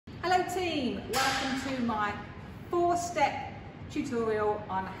Hello team, welcome to my 4-step tutorial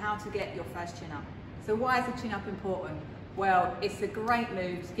on how to get your first chin up. So why is the chin up important? Well, it's a great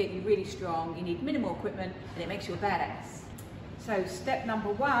move to get you really strong. You need minimal equipment and it makes you a badass. So step number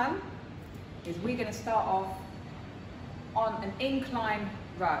 1 is we're going to start off on an incline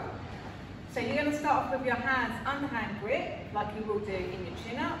row. So you're going to start off with your hands underhand grip like you will do in your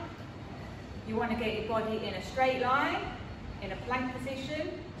chin up. You want to get your body in a straight line, in a plank position,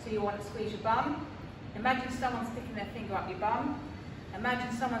 so you want to squeeze your bum. Imagine someone sticking their finger up your bum.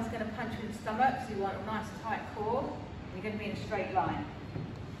 Imagine someone's going to punch you in the stomach, so you want a nice tight core. And you're going to be in a straight line.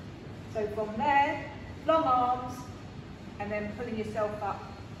 So from there, long arms, and then pulling yourself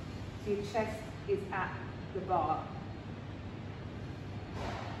up so your chest is at the bar.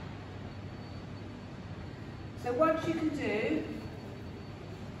 So once you can do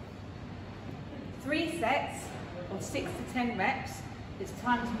 3 sets of 6 to 10 reps, it's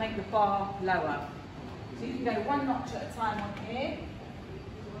time to make the bar lower. So you can go 1 notch at a time on here.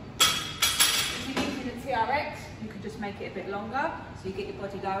 If you're using the TRX, you can just make it a bit longer, so you get your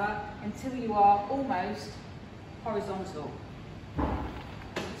body lower until you are almost horizontal.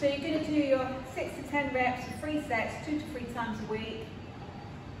 So you're going to do your 6 to 10 reps, 3 sets, 2 to 3 times a week,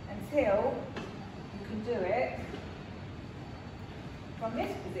 until you can do it from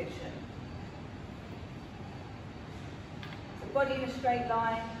this position. So body in a straight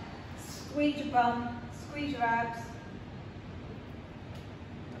line, squeeze your bum, squeeze your abs,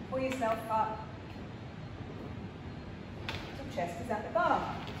 and pull yourself up till chest is at the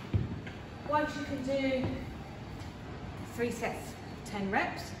bar. Once you can do 3 sets, 10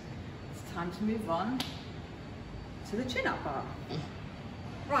 reps, it's time to move on to the chin-up bar.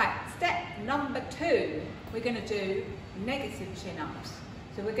 Right, step number 2, we're going to do negative chin-ups.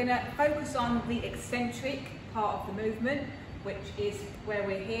 So we're going to focus on the eccentric part of the movement, which is where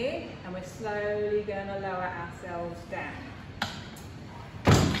we're here, and we're slowly going to lower ourselves down.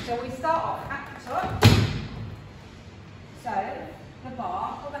 So we start off at the top. So the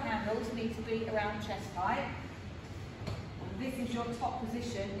bar or the handles need to be around chest height. And this is your top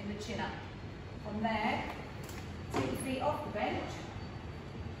position in the chin-up. From there, take your feet off the bench.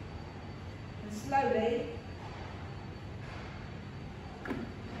 Slowly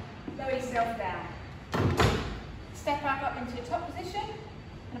lower yourself down. Step back up into your top position,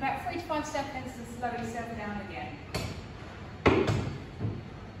 and about 3 to 5 seconds to slow yourself down again.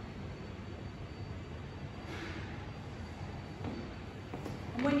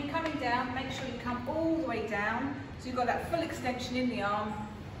 And when you're coming down, make sure you come all the way down so you've got that full extension in the arm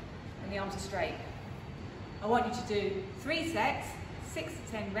and the arms are straight. I want you to do 3 sets, 6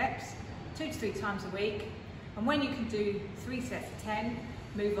 to 10 reps, 2 to 3 times a week, and when you can do 3 sets of 10,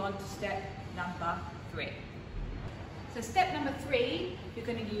 move on to step number 3. So step number 3, you're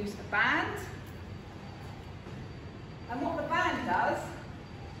going to use a band, and what the band does,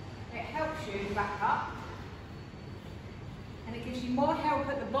 it helps you back up, and it gives you more help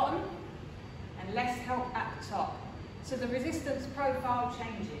at the bottom and less help at the top. So the resistance profile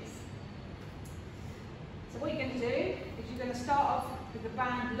changes. So what you're going to do is you're going to start off with the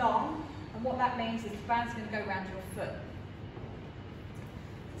band long, and what that means is the band's going to go around your foot.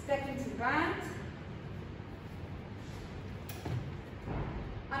 Step into the band.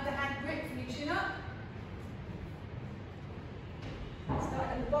 Underhand grip from your chin up. Start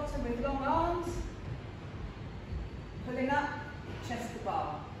at the bottom with long arms. Pulling up, chest to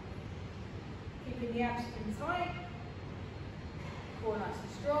bar. Keeping the abs in tight. Core nice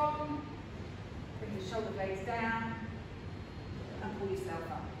and strong. Bring the shoulder blades down and pull yourself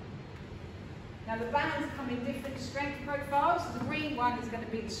up. Now the bands come in different strength profiles. The green one is going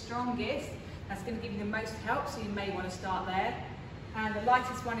to be the strongest. That's going to give you the most help, so you may want to start there. And the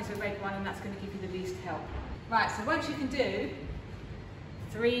lightest one is a red one, and that's going to give you the least help. Right, so once you can do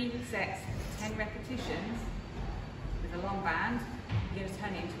 3 sets, 10 repetitions with a long band, you're going to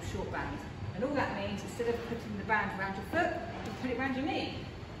turn it into a short band. And all that means, instead of putting the band around your foot, you put it around your knee.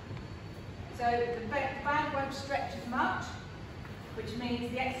 So the band won't stretch as much, which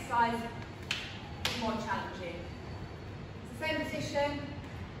means the exercise is more challenging. It's the same position,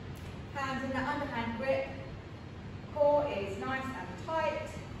 hands in the underhand grip, core is nice and tight.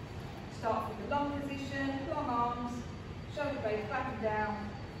 Start with the long position, long arms, shoulder blades back and down,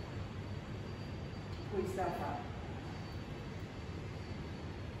 pull yourself up.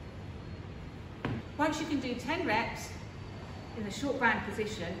 Once you can do 10 reps in the short band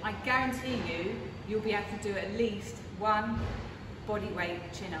position, I guarantee you'll be able to do at least 1 body weight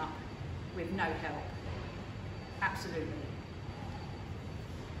chin up with no help. Absolutely.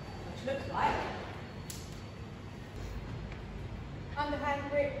 Which looks like underhand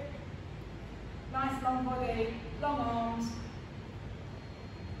grip, Nice long body, long arms.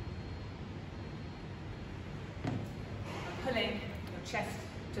 And pulling your chest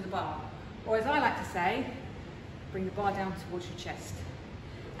to the bar. Or as I like to say, bring the bar down towards your chest.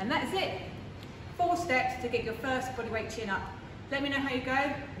 And that's it. 4 steps to get your first bodyweight chin up. Let me know how you go,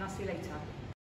 and I'll see you later.